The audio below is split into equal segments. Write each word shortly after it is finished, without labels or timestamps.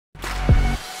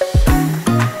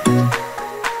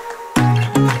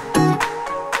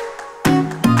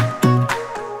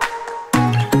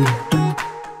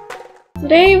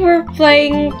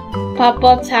playing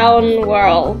Papo Town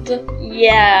World.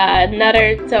 Yeah,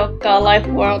 another Toca Life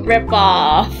World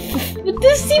ripoff. But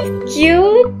this seems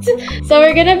cute. So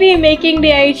we're gonna be making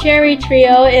the icherry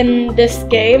trio in this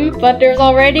game, but there's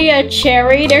already a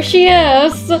cherry. There she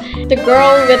is, the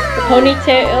girl with the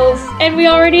ponytails, and we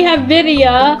already have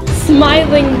Vidya,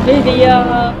 smiling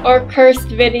Vidya or cursed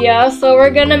Vidya. So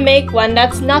we're gonna make one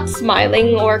that's not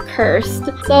smiling or cursed.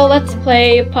 So let's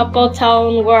play Papo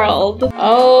Town World.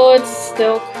 Oh, it's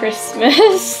still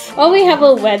Christmas. Oh, we have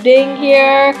a wedding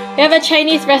here. We have a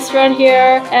Chinese restaurant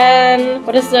here, and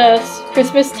what is this?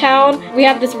 Christmas town. We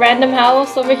have this random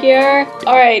house over here.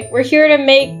 Alright, we're here to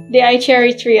make the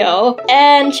icherry trio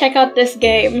and check out this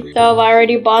game. So I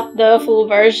already bought the full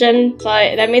version, so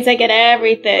that means I get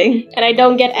everything. And I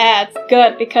don't get ads.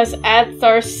 Good, because ads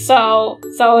are so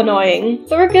annoying.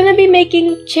 So we're gonna be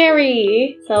making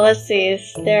cherry. So let's see,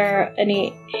 is there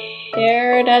any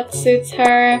hair that suits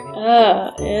her?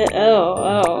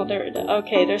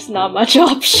 Okay, there's not much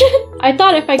option. I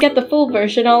thought if I get the full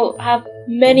version, I'll have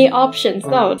many options.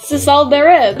 No, this is all there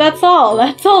is. That's all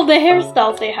the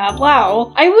hairstyles they have.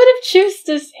 Wow. I would have choose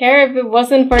this hair if it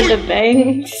wasn't for the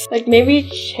bangs. Like maybe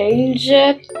change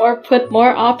it or put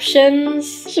more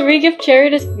options. Should we give Cherry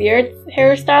this weird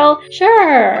hairstyle?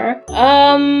 Sure.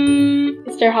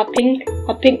 Is there hot pink?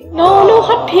 Hot pink? No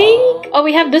hot pink. Oh,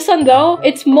 we have this one though.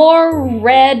 It's more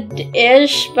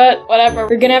red-ish, but whatever.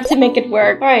 We're gonna have to make it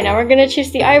work. Alright, now we're gonna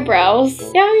choose the eyebrows.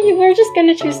 Yeah, we're just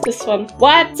gonna choose this one.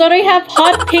 What? So they have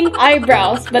hot pink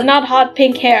eyebrows, but not hot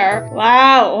pink hair.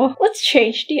 Wow. Let's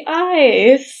change the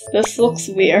eyes. This looks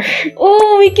weird.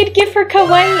 Oh, we could give her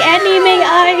kawaii anime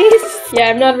eyes. Yeah,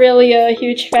 I'm not really a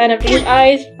huge fan of these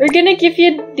eyes. We're gonna give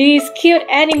you these cute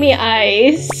anime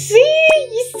eyes. See?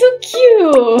 You're so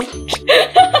cute.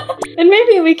 And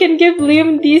maybe we can give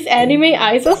Liam these anime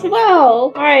eyes as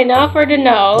well. Alright, now for the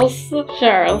nose.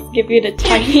 Sure, let's give you the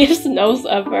tiniest nose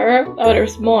ever. Oh,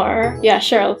 there's more. Yeah,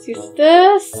 sure, let's use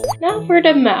this. Now for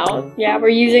the mouth. Yeah, we're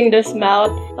using this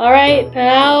mouth. Alright,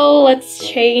 now let's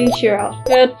change your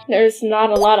outfit. There's not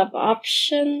a lot of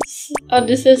options. Oh,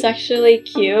 this is actually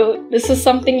cute. This is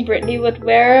something Brittany would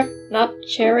wear, not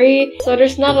Cherry. So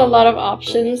there's not a lot of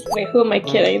options. Wait, who am I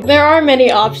kidding? There are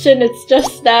many options, it's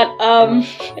just that,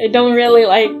 I don't really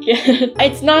like it.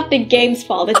 It's not the game's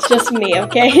fault, it's just me,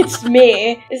 okay? It's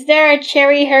me. Is there a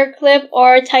Cherry hair clip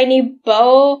or a tiny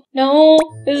bow? No,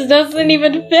 this doesn't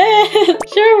even fit.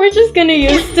 Sure, we're just gonna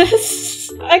use this.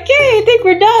 Okay, I think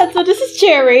we're done. So this is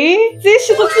Cherry. See,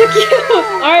 she looks so cute.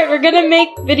 Alright, we're gonna make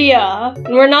Vidya.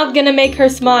 And we're not gonna make her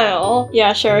smile.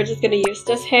 Yeah, sure, we're just gonna use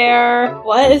this hair.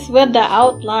 What is with the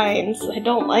outlines? I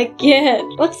don't like it.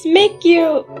 Let's make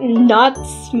you not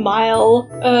smile.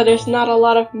 There's not a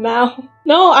lot of mouth.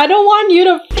 No, I don't want you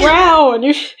to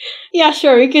frown. Yeah,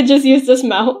 sure, we could just use this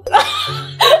mouth.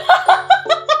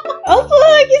 Oh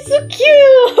look, it's so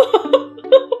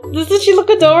cute! Doesn't she look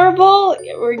adorable?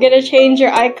 We're gonna change her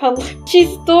eye color.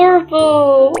 She's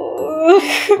adorable!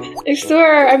 I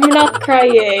swear, I'm not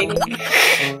crying.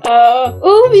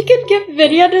 Oh, we could give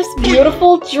Vidya this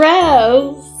beautiful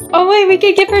dress. Oh wait, we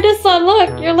could give her this one.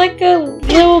 Look, you're like a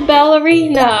little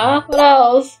ballerina. What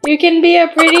else? You can be a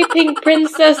pretty pink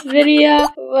princess, Vidya.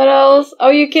 What else?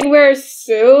 Oh, you can wear a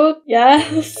suit?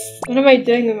 Yes. What am I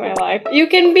doing with my life? You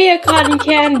can be a cotton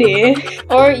candy.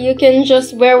 Or you can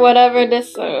just wear whatever this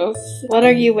is. What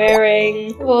are you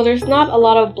wearing? Well, there's not a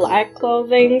lot of black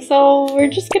clothing, so we're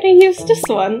just gonna use this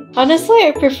one. Honestly,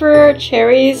 I prefer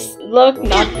Cherry's look,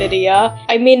 not Vidya.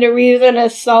 I mean, the reason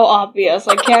is so obvious.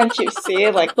 Like, can't you see?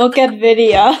 Like, look at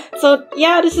Vidya. So,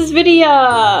 yeah, this is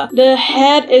Vidya. The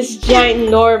head is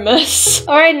ginormous.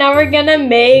 Alright, now we're gonna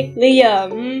make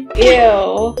Liam.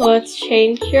 Ew. Let's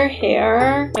change your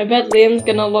hair. I bet Liam's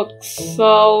gonna look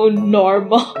so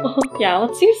normal. Yeah,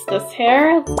 let's use this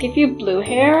hair. Let's give you blue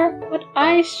hair. What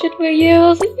eyes should we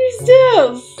use? Let's use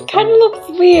this. Kinda looks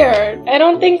weird. I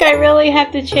don't think I really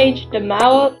have to change the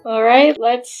mouth. Alright,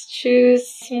 let's choose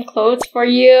some clothes for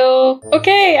you.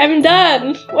 Okay, I'm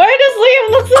done. Why does Liam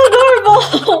look so normal?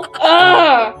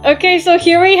 Okay, so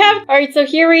here we have... Alright, so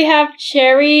here we have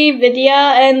Cherry,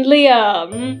 Vidya, and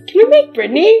Liam. Can we make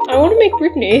Brittany? I want to make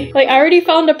Brittany. Like, I already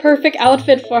found a perfect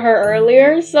outfit for her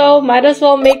earlier, so might as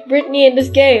well make Brittany in this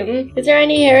game. Is there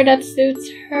any hair that suits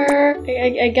her?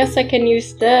 I guess I can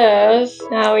use this.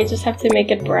 Now we just have to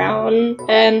make it brown.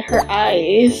 And her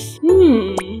eyes.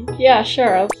 Yeah,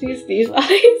 sure, I'll use these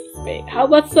eyes. Wait, how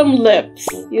about some lips?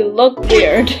 You look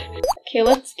weird. Okay,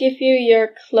 let's give you your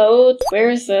clothes. Where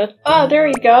is it? Oh, there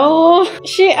we go.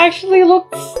 She actually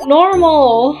looks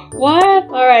normal. What?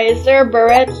 Alright, is there a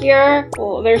beret here?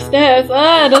 Oh, there's this.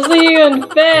 Ah, it doesn't even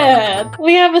fit.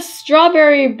 We have a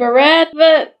strawberry beret,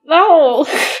 but no.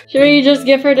 Should we just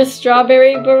give her the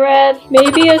strawberry beret?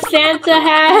 Maybe a Santa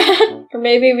hat? Or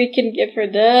maybe we can give her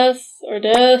this or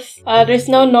this. There's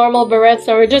no normal beret,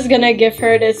 so we're just gonna give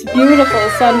her this beautiful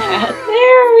sun hat.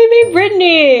 There, we made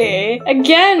Brittany!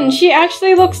 Again, she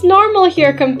actually looks normal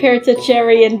here compared to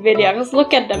Cherry and Vidya. Just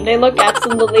look at them. They look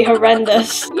absolutely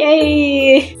horrendous.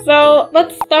 Yay! So,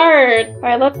 let's start.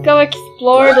 Alright, let's go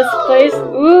explore this place.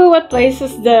 Ooh, what place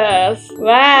is this?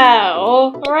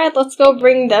 Wow! Alright, let's go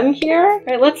bring them here.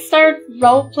 Alright, let's start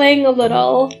role-playing a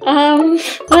little.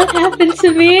 What happened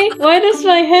to me? Why does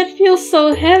my head feel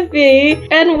so heavy?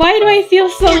 And why do I feel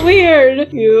so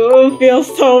weird? You feel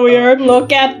so weird.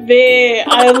 Look at me.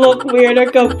 I look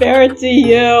weirder compared to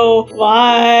you.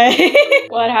 Why?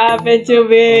 What happened to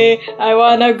me? I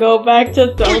wanna go back to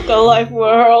Toca Life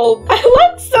World. I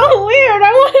look so weird.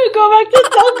 I wanna go back to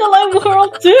Toca Life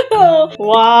World too.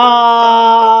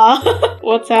 Wow.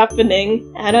 What's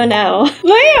happening? I don't know.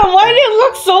 Liam, why do you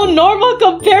look so normal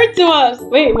compared to us?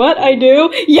 Wait, what? I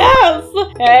do? Yes!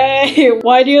 Hey,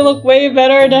 why do you look way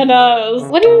better than us?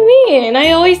 What do you mean?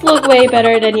 I always look way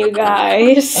better than you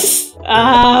guys.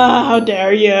 Ah, how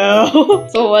dare you?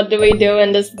 So what do we do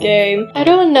in this game? I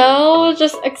don't know.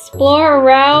 Just explore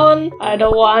around. I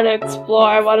don't want to explore.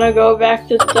 I want to go back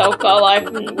to Toca Life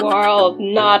World,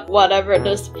 not whatever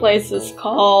this place is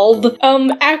called.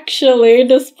 Actually,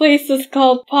 this place is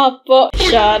called Papo.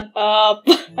 Shut up.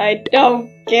 I don't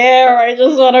care. I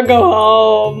just want to go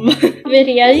home.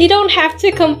 Vidya, you don't have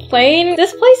to complain.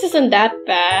 This place isn't that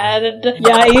bad.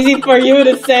 Yeah, easy for you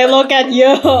to say. Look at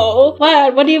you.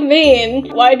 What? What do you mean?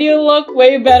 Why do you look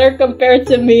way better compared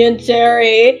to me and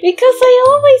Cherry? Because I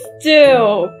always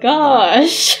do.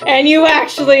 Gosh. And you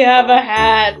actually have a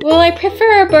hat. Well, I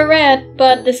prefer a beret,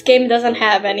 but this game doesn't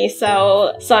have any,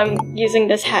 so I'm using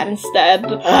this hat instead.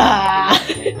 Ah.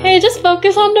 Hey, just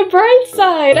focus on the bright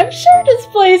side. I'm sure this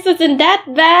place isn't that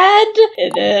bad.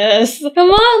 It is. Come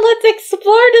on, let's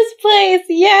explore this place.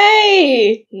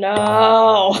 Yay.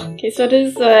 No. Okay, so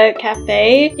this is a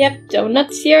cafe. You have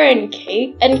donuts here and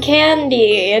cake and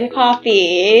candy and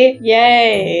coffee.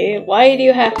 Yay. Why do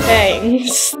you have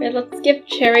fangs? Okay, let's give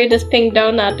Cherry this pink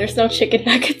donut. There's no chicken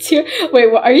nuggets here.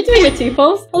 Wait, what? Are you doing a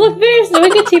T-pose? Oh, look, Bear's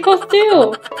doing a T-pose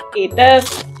too. Eat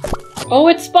this. Oh,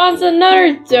 it spawns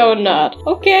another donut.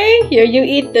 Okay, here, you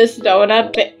eat this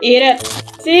donut. Eat it.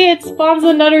 See, it spawns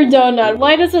another donut.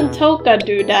 Why doesn't Toca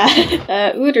do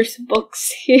that? Ooh, there's books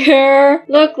here.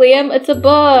 Look, Liam, it's a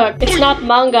book. It's not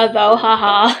manga though,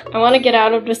 haha. I want to get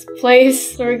out of this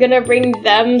place. So we're gonna bring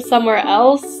them somewhere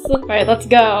else. Alright, let's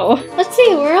go. Let's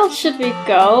see, where else should we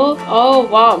go? Oh,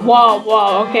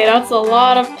 wow. Okay, that's a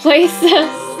lot of places.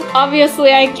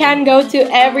 Obviously, I can go to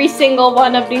every single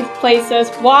one of these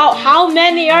places. Wow, how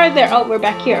many are there? Oh, we're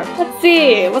back here. Let's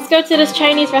see. Let's go to this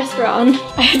Chinese restaurant.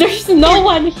 There's no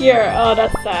one here. Oh,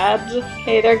 that's sad.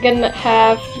 Okay, they're gonna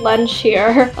have lunch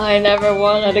here. I never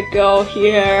wanted to go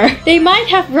here. They might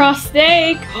have raw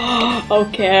steak.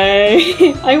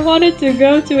 Okay. I wanted to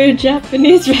go to a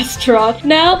Japanese restaurant.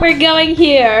 Now we're going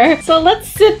here. So let's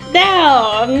sit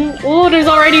down. Oh, there's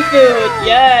already food.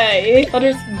 Yay. Oh,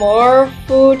 there's more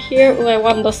food here. Oh, I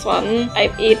want this one. I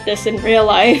eat this in real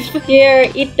life. Here,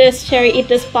 eat this, Cherry. Eat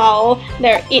this bowl.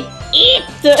 There, eat. Eat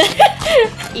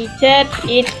it.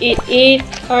 Eat.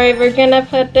 Alright, we're gonna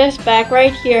put this back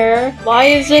right here. Why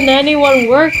isn't anyone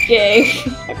working?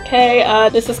 Okay,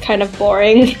 this is kind of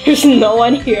boring. There's no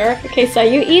one here. Okay, so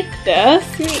you eat this.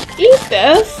 You eat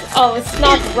this. Oh, it's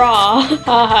not raw.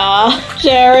 Haha.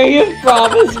 Cherry, you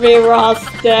promised me raw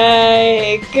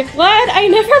steak. What? I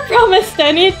never promised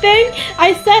anything.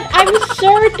 I said I'm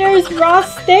sure there's raw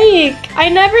steak. I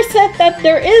never said that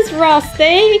there is raw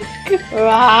steak.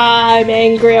 Ah, I'm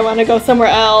angry. I want to go somewhere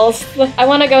else. I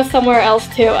want to go somewhere else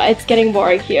too. It's getting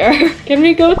boring here. Can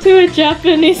we go to a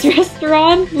Japanese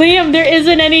restaurant? Liam, there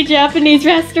isn't any Japanese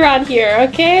restaurant here,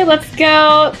 okay? Let's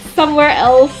go somewhere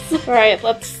else. Alright,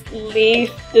 let's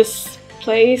leave this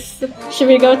place. Should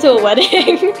we go to a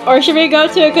wedding? Or should we go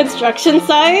to a construction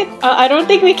site? I don't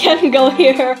think we can go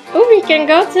here. Oh, we can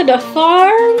go to the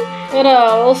farm? What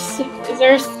else? Is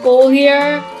there a school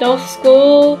here? No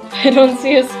school? I don't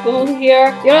see a school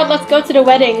here. You know what? Let's go to the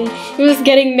wedding. Who's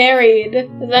getting married?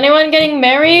 Is anyone getting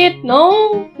married?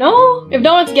 No? No? If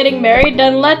no one's getting married,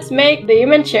 then let's make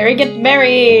Liam and Cherry get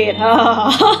married.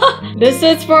 This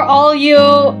is for all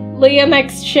you Liam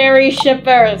X Cherry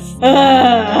shippers.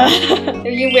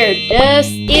 If you wear this,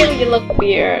 ew, you look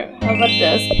weird. How about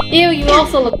this? Ew, you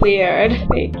also look weird.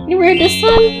 Wait, can you wear this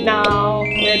one? No,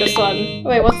 wear this one.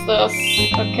 Wait, what's this?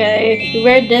 Okay, you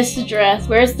wear this dress.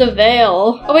 Where's the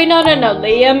veil? Oh wait, no,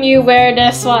 Liam, you wear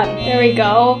this one. There we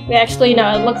go. Wait, actually,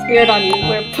 no, it looks weird on you.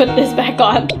 Put this back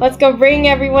on. Let's go bring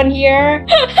everyone here.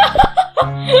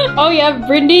 Oh yeah,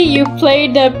 Brindy, you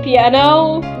played the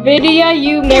piano. Vidya,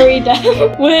 you married them.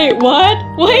 Wait, what?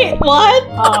 Wait, what?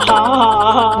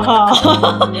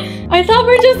 I thought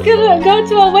we're just gonna go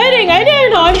to a wedding. I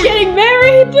didn't know I'm getting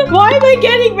married. Why am I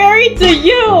getting married to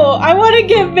you? I want to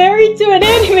get married to an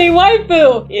anime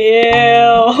waifu.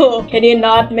 Ew. Can you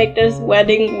not make this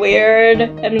wedding weird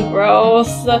and gross?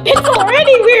 It's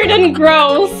already weird and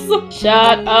gross.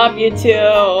 Shut up, you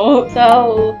two.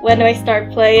 So, when do I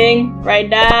start playing? Right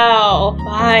now.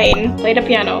 Fine. Play the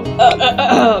piano.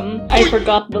 I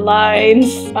forgot the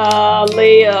lines.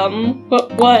 Liam,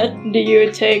 what do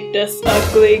you take this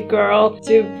ugly girl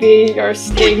to be your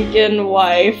stinking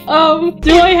wife?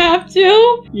 Do I have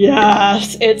to?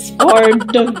 Yes, it's for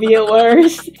the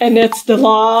viewers, and it's the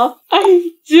law.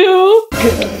 I do.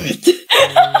 Good.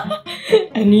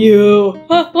 And you,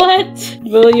 what?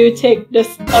 Will you take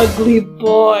this ugly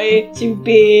boy to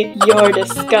be your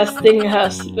disgusting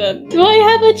husband? Do I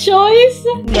have a choice?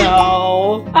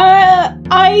 No.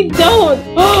 I don't.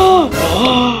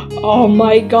 Oh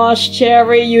my gosh,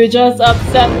 Cherry, you just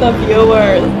upset the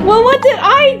viewers. Well, what did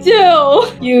I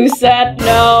do? You said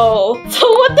no. So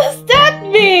what does that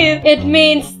mean? It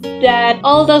means that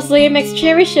all those Liam X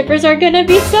Cherry shippers are gonna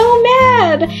be so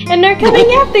mad, and they're coming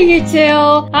after you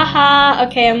two. Haha.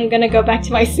 Okay, I'm gonna go back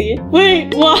to my seat.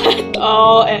 Wait, what?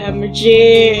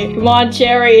 OMG. Come on,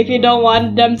 Cherry. If you don't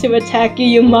want them to attack you,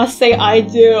 you must say I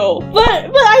do.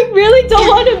 But I really don't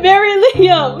want to marry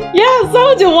Liam. Yeah,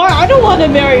 so do I. I don't want to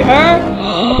marry her.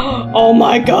 Oh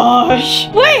my gosh.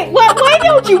 Wait, why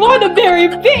don't you want to marry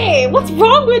me? What's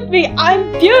wrong with me?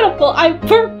 I'm beautiful. I'm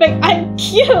perfect. I'm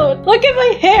cute. Look at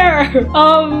my hair.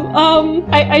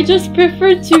 I just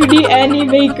prefer 2D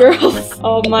anime girls.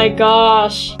 Oh my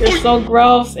gosh. You're so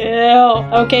gross. Ew.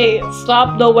 Okay,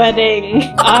 stop the wedding.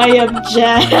 I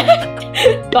object.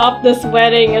 Stop this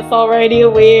wedding. It's already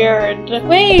weird.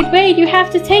 Wait, you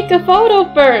have to take a photo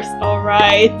first.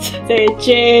 Alright. Say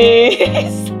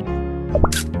cheese.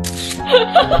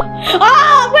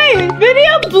 Wait,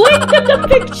 Vidya blinked in the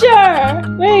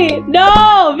picture. Wait,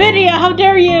 no, Vidya, how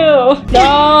dare you?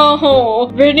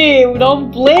 No, Vidya,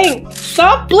 don't blink.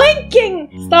 Stop blinking.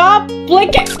 Stop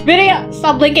blinking. Vidya,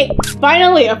 stop blinking.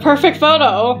 Finally, a perfect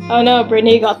photo. Oh no,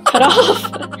 Brittany got cut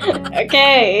off.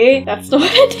 Okay, that's the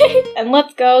wedding. And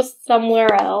let's go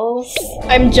somewhere else.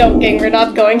 I'm joking, we're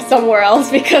not going somewhere else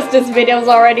because this video is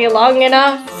already long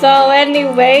enough. So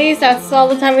anyways, that's all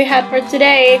the time we had for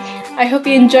today. I hope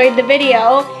you enjoyed the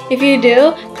video. If you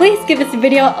do, please give this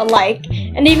video a like.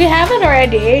 And if you haven't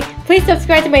already, please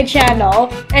subscribe to my channel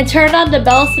and turn on the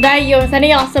bell so that you don't miss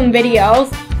any awesome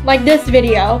videos like this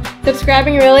video.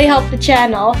 Subscribing really helps the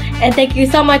channel. And thank you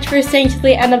so much for staying to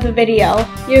the end of the video.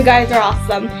 You guys are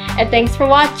awesome. And thanks for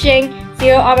watching. See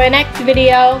you on my next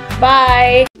video.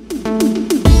 Bye!